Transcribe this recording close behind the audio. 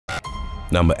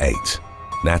Number 8.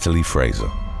 Natalie Fraser.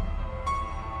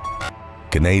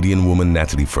 Canadian woman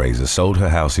Natalie Fraser sold her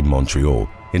house in Montreal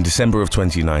in December of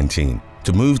 2019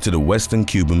 to move to the western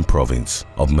Cuban province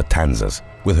of Matanzas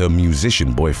with her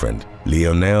musician boyfriend,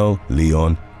 Leonel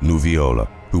Leon Nuviola,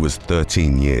 who was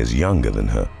 13 years younger than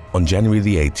her. On January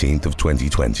the 18th of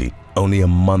 2020, only a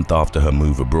month after her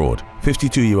move abroad,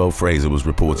 52-year-old Fraser was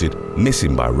reported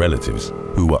missing by relatives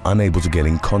who were unable to get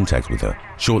in contact with her.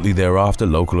 Shortly thereafter,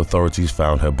 local authorities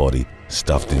found her body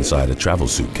stuffed inside a travel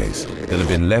suitcase that had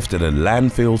been left at a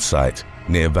landfill site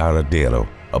near Varadero,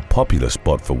 a popular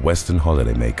spot for Western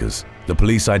holidaymakers. The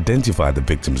police identified the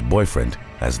victim's boyfriend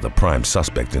as the prime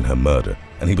suspect in her murder,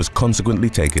 and he was consequently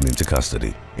taken into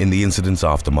custody. In the incident's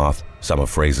aftermath, some of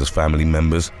Fraser's family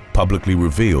members publicly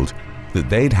revealed that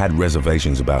they'd had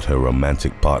reservations about her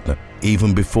romantic partner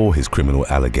even before his criminal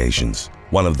allegations.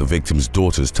 One of the victim's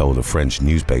daughters told a French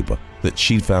newspaper that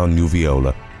she'd found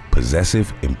Nuviola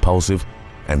possessive, impulsive,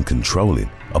 and controlling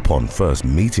upon first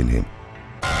meeting him.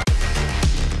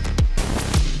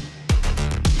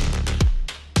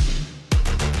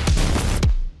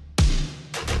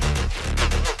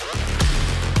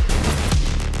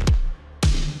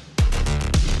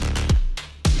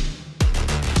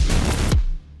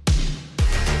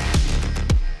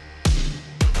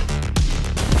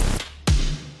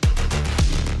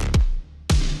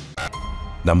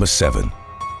 Number 7.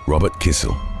 Robert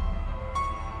Kissel.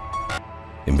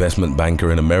 Investment banker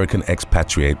and American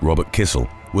expatriate Robert Kissel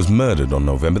was murdered on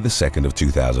November the 2nd of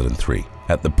 2003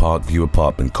 at the Parkview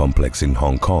apartment complex in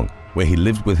Hong Kong, where he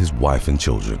lived with his wife and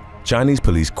children. Chinese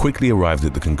police quickly arrived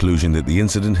at the conclusion that the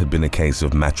incident had been a case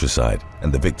of matricide,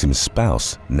 and the victim's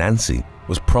spouse, Nancy,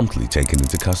 was promptly taken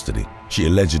into custody. She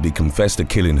allegedly confessed to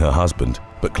killing her husband,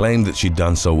 but claimed that she'd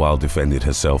done so while defending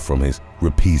herself from his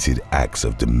repeated acts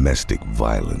of domestic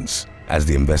violence. As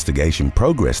the investigation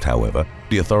progressed, however,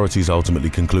 the authorities ultimately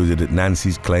concluded that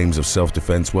Nancy's claims of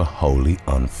self-defense were wholly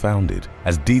unfounded.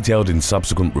 As detailed in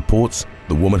subsequent reports,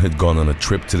 the woman had gone on a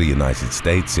trip to the United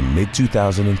States in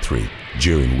mid-2003,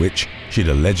 during which she'd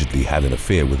allegedly had an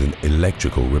affair with an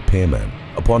electrical repairman.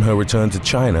 Upon her return to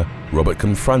China, Robert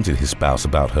confronted his spouse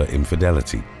about her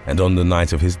infidelity, and on the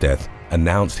night of his death,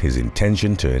 announced his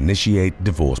intention to initiate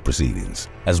divorce proceedings,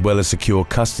 as well as secure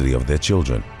custody of their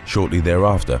children. Shortly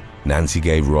thereafter, Nancy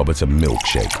gave Robert a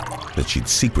milkshake that she'd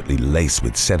secretly laced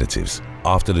with sedatives.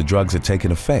 After the drugs had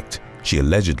taken effect, she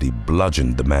allegedly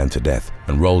bludgeoned the man to death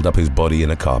and rolled up his body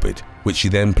in a carpet, which she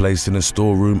then placed in a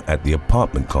storeroom at the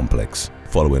apartment complex.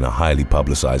 Following a highly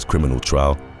publicized criminal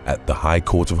trial at the High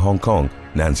Court of Hong Kong,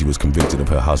 Nancy was convicted of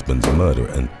her husband's murder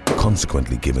and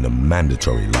consequently given a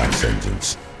mandatory life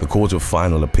sentence. The Court of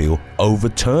Final Appeal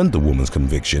overturned the woman's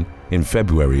conviction in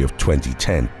February of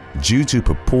 2010 due to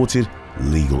purported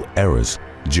legal errors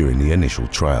during the initial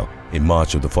trial. In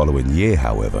March of the following year,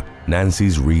 however,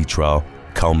 Nancy's retrial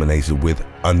culminated with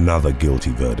another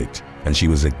guilty verdict, and she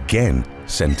was again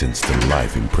sentenced to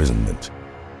life imprisonment.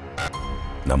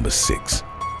 Number 6.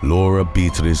 Laura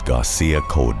Beatriz Garcia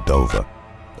Cordova.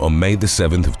 On May the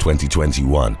 7th of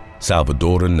 2021,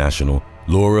 Salvadoran national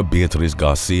Laura Beatriz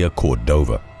Garcia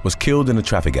Cordova was killed in a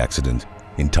traffic accident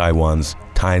in Taiwan's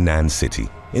Tainan City.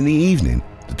 In the evening,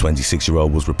 the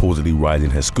 26-year-old was reportedly riding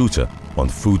her scooter on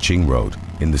Fuqing Road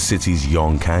in the city's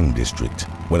Yongkang district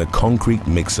when a concrete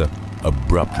mixer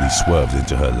abruptly swerved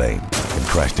into her lane and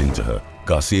crashed into her.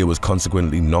 Garcia was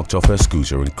consequently knocked off her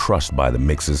scooter and crushed by the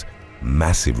mixer's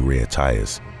massive rear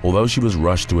tires. Although she was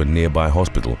rushed to a nearby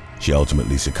hospital, she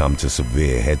ultimately succumbed to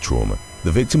severe head trauma.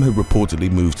 The victim had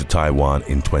reportedly moved to Taiwan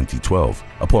in 2012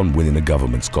 upon winning a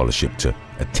government scholarship to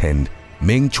attend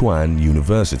Mingchuan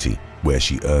University, where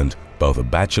she earned both a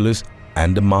bachelor's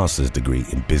and a master's degree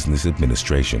in business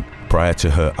administration. Prior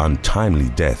to her untimely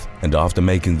death, and after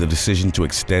making the decision to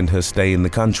extend her stay in the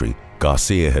country,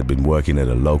 Garcia had been working at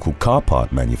a local car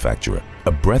part manufacturer.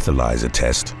 A breathalyzer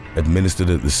test administered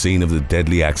at the scene of the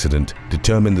deadly accident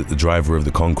determined that the driver of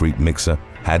the concrete mixer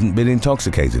hadn't been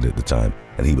intoxicated at the time,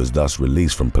 and he was thus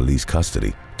released from police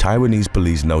custody. Taiwanese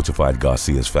police notified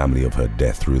Garcia's family of her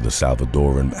death through the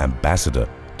Salvadoran ambassador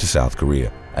to South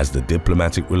Korea, as the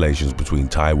diplomatic relations between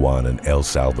Taiwan and El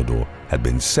Salvador had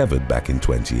been severed back in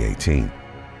 2018.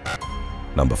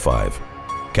 Number 5.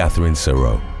 Catherine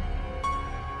Serrault.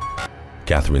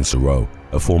 Catherine Serrault,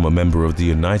 a former member of the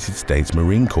United States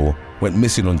Marine Corps, went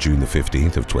missing on June the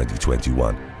 15th of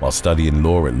 2021 while studying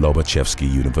law at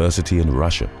Lobachevsky University in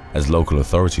Russia, as local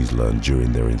authorities learned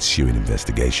during their ensuing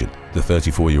investigation. The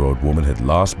 34-year-old woman had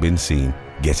last been seen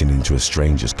getting into a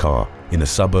stranger's car in a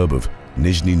suburb of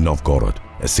Nizhny Novgorod,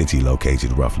 a city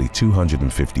located roughly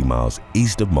 250 miles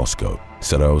east of Moscow.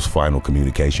 Sero's final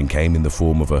communication came in the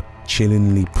form of a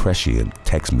chillingly prescient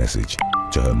text message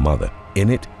to her mother. In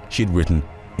it, she'd written,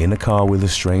 "In a car with a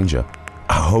stranger.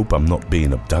 I hope I'm not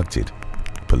being abducted."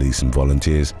 Police and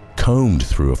volunteers combed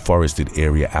through a forested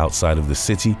area outside of the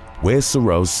city where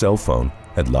Sero's cell phone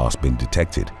had last been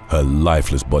detected. Her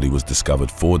lifeless body was discovered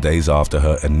 4 days after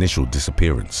her initial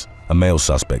disappearance. A male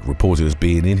suspect, reported as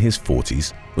being in his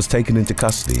 40s, was taken into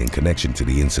custody in connection to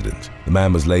the incident. The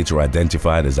man was later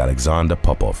identified as Alexander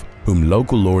Popov, whom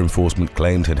local law enforcement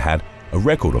claimed had a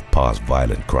record of past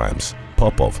violent crimes.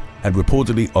 Popov had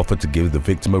reportedly offered to give the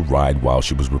victim a ride while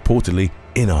she was reportedly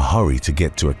in a hurry to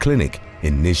get to a clinic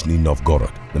in Nizhny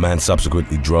Novgorod. The man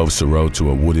subsequently drove Sero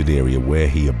to a wooded area where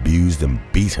he abused and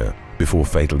beat her before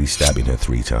fatally stabbing her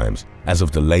 3 times. As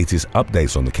of the latest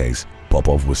updates on the case,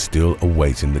 Popov was still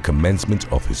awaiting the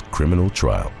commencement of his criminal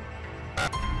trial.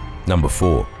 Number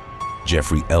 4.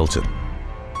 Jeffrey Elton.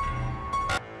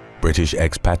 British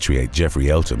expatriate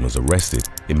Jeffrey Elton was arrested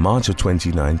in March of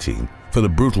 2019 for the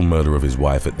brutal murder of his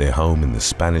wife at their home in the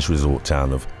Spanish resort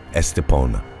town of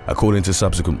Estepona. According to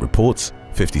subsequent reports,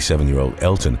 57-year-old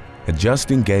Elton had just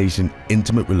engaged in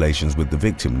intimate relations with the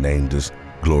victim named as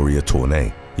Gloria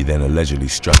Tournay. He then allegedly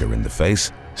struck her in the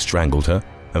face, strangled her,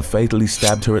 and fatally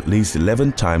stabbed her at least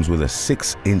 11 times with a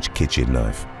 6-inch kitchen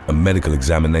knife. A medical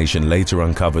examination later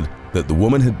uncovered that the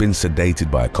woman had been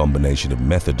sedated by a combination of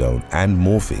methadone and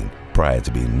morphine prior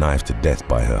to being knifed to death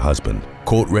by her husband.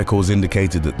 Court records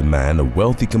indicated that the man, a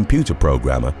wealthy computer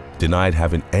programmer, denied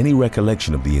having any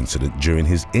recollection of the incident during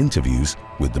his interviews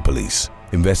with the police.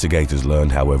 Investigators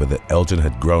learned, however, that Elton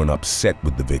had grown upset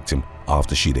with the victim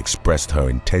after she'd expressed her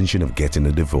intention of getting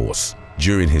a divorce.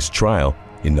 During his trial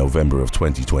in November of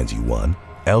 2021,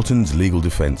 Elton's legal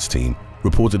defense team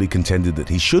reportedly contended that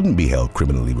he shouldn't be held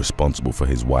criminally responsible for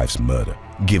his wife's murder,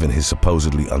 given his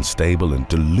supposedly unstable and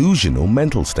delusional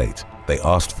mental state. They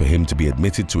asked for him to be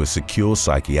admitted to a secure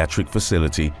psychiatric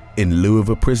facility in lieu of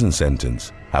a prison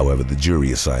sentence. However, the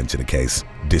jury assigned to the case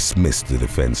dismissed the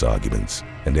defense arguments,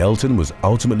 and Elton was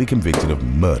ultimately convicted of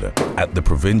murder at the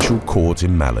provincial court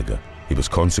in Malaga. He was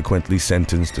consequently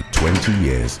sentenced to 20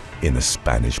 years in a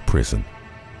Spanish prison.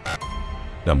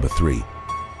 Number 3.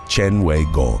 Chen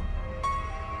Wei-guo.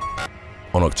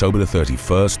 On October the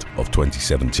 31st of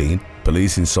 2017,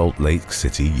 police in Salt Lake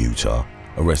City, Utah,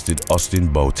 arrested Austin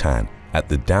Bo-Tan at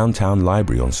the downtown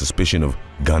library on suspicion of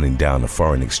gunning down a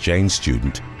foreign exchange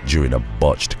student during a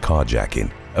botched carjacking.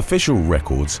 Official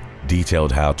records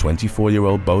detailed how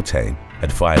 24-year-old Bo-Tan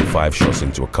had fired 5 shots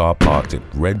into a car parked at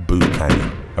Red Boot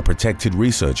Canyon, a protected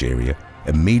research area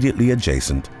immediately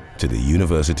adjacent to the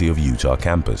University of Utah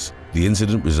campus. The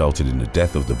incident resulted in the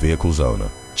death of the vehicle's owner,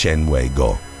 Chen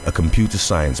Wei-guo, a computer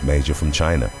science major from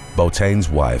China. Bo-Tan's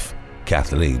wife,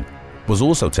 Kathleen, was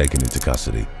also taken into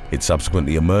custody. It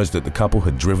subsequently emerged that the couple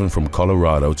had driven from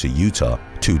Colorado to Utah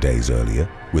 2 days earlier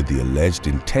with the alleged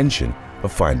intention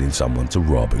of finding someone to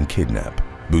rob and kidnap.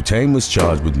 Bo-Tan was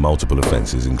charged with multiple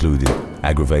offenses including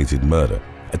aggravated murder,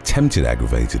 attempted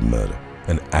aggravated murder,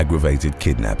 and aggravated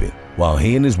kidnapping. While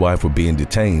he and his wife were being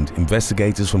detained,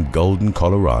 investigators from Golden,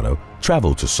 Colorado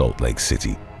traveled to Salt Lake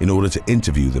City in order to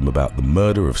interview them about the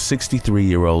murder of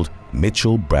 63-year-old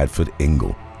Mitchell Bradford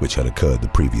Ingle, which had occurred the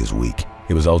previous week.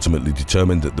 It was ultimately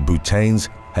determined that the Bo-Tans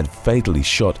had fatally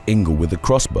shot Ingle with a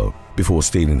crossbow before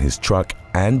stealing his truck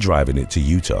and driving it to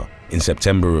Utah. In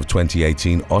September of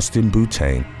 2018, Austin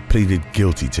Bo-Tan pleaded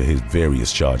guilty to his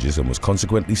various charges and was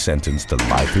consequently sentenced to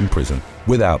life in prison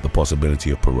without the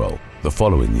possibility of parole. The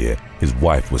following year, his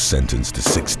wife was sentenced to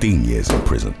 16 years in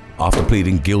prison after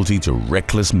pleading guilty to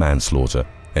reckless manslaughter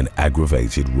and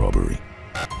aggravated robbery.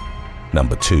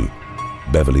 Number 2.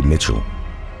 Beverly Mitchell.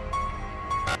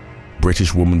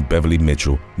 British woman Beverly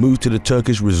Mitchell moved to the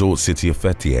Turkish resort city of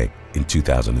Fethiye in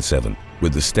 2007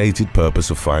 with the stated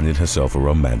purpose of finding herself a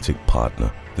romantic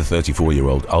partner. The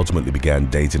 34-year-old ultimately began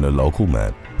dating a local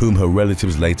man whom her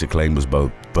relatives later claimed was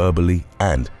both verbally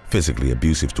and physically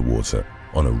abusive towards her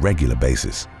on a regular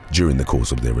basis. During the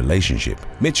course of their relationship,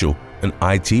 Mitchell, an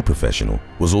IT professional,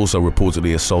 was also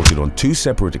reportedly assaulted on 2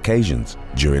 separate occasions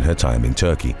during her time in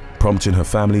Turkey, prompting her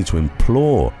family to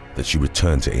implore that she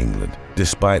return to England.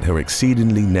 Despite her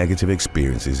exceedingly negative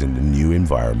experiences in the new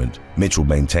environment, Mitchell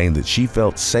maintained that she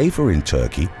felt safer in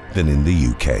Turkey than in the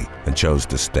UK and chose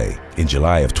to stay. In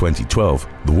July of 2012,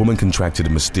 the woman contracted a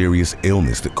mysterious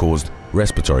illness that caused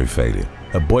respiratory failure.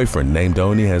 Her boyfriend, named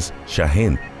only as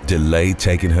Shahin, delayed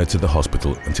taking her to the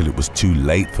hospital until it was too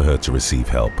late for her to receive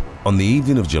help. On the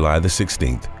evening of July the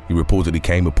 16th, he reportedly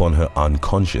came upon her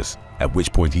unconscious, at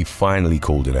which point he finally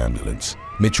called an ambulance.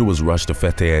 Mitchell was rushed to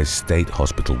Fethiye State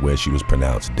Hospital where she was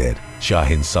pronounced dead.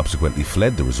 Shahin subsequently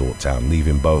fled the resort town,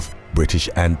 leaving both British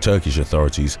and Turkish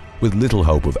authorities with little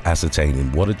hope of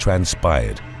ascertaining what had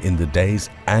transpired in the days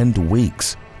and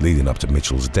weeks leading up to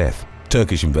Mitchell's death.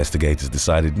 Turkish investigators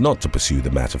decided not to pursue the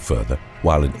matter further,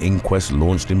 while an inquest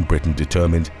launched in Britain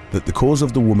determined that the cause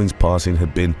of the woman's passing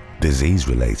had been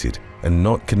disease-related and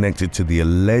not connected to the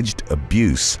alleged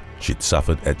abuse she'd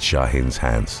suffered at Shahin's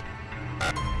hands.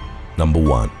 Number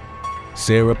 1.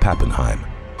 Sarah Pappenheim.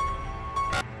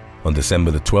 On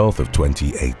December the 12th of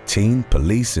 2018,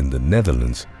 police in the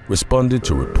Netherlands responded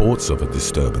to reports of a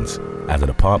disturbance at an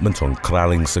apartment on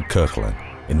Kralingse Kirklaan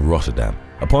in Rotterdam.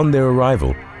 Upon their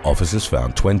arrival, officers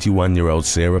found 21-year-old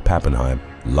Sarah Pappenheim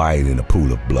lying in a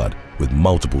pool of blood with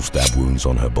multiple stab wounds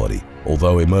on her body.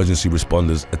 Although emergency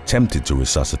responders attempted to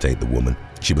resuscitate the woman,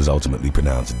 she was ultimately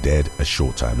pronounced dead a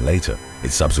short time later.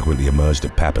 It subsequently emerged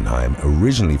that Pappenheim,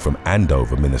 originally from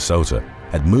Andover, Minnesota,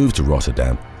 had moved to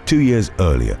Rotterdam 2 years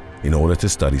earlier in order to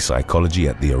study psychology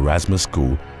at the Erasmus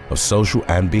School of Social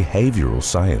and Behavioral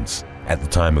Science. At the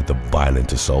time of the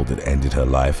violent assault that ended her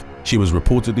life, she was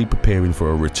reportedly preparing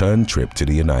for a return trip to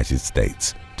the United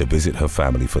States to visit her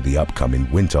family for the upcoming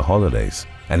winter holidays.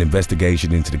 An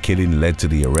investigation into the killing led to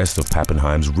the arrest of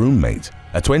Pappenheim's roommate,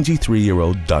 a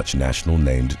 23-year-old Dutch national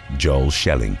named Joel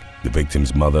Schelling. The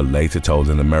victim's mother later told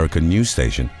an American news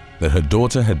station that her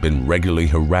daughter had been regularly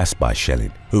harassed by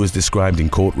Schelling, who was described in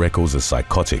court records as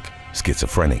psychotic,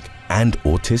 schizophrenic, and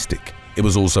autistic. It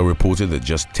was also reported that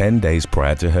just 10 days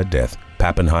prior to her death,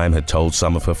 Pappenheim had told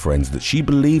some of her friends that she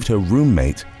believed her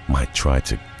roommate might try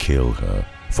to kill her.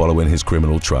 Following his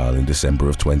criminal trial in December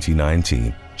of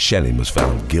 2019, Schelling was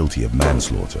found guilty of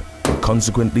manslaughter and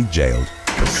consequently jailed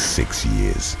for 6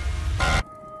 years.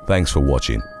 Thanks for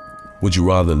watching. Would you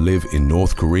rather live in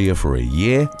North Korea for a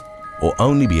year or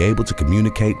only be able to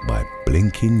communicate by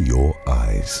blinking your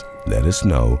eyes? Let us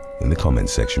know in the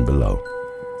comments section below.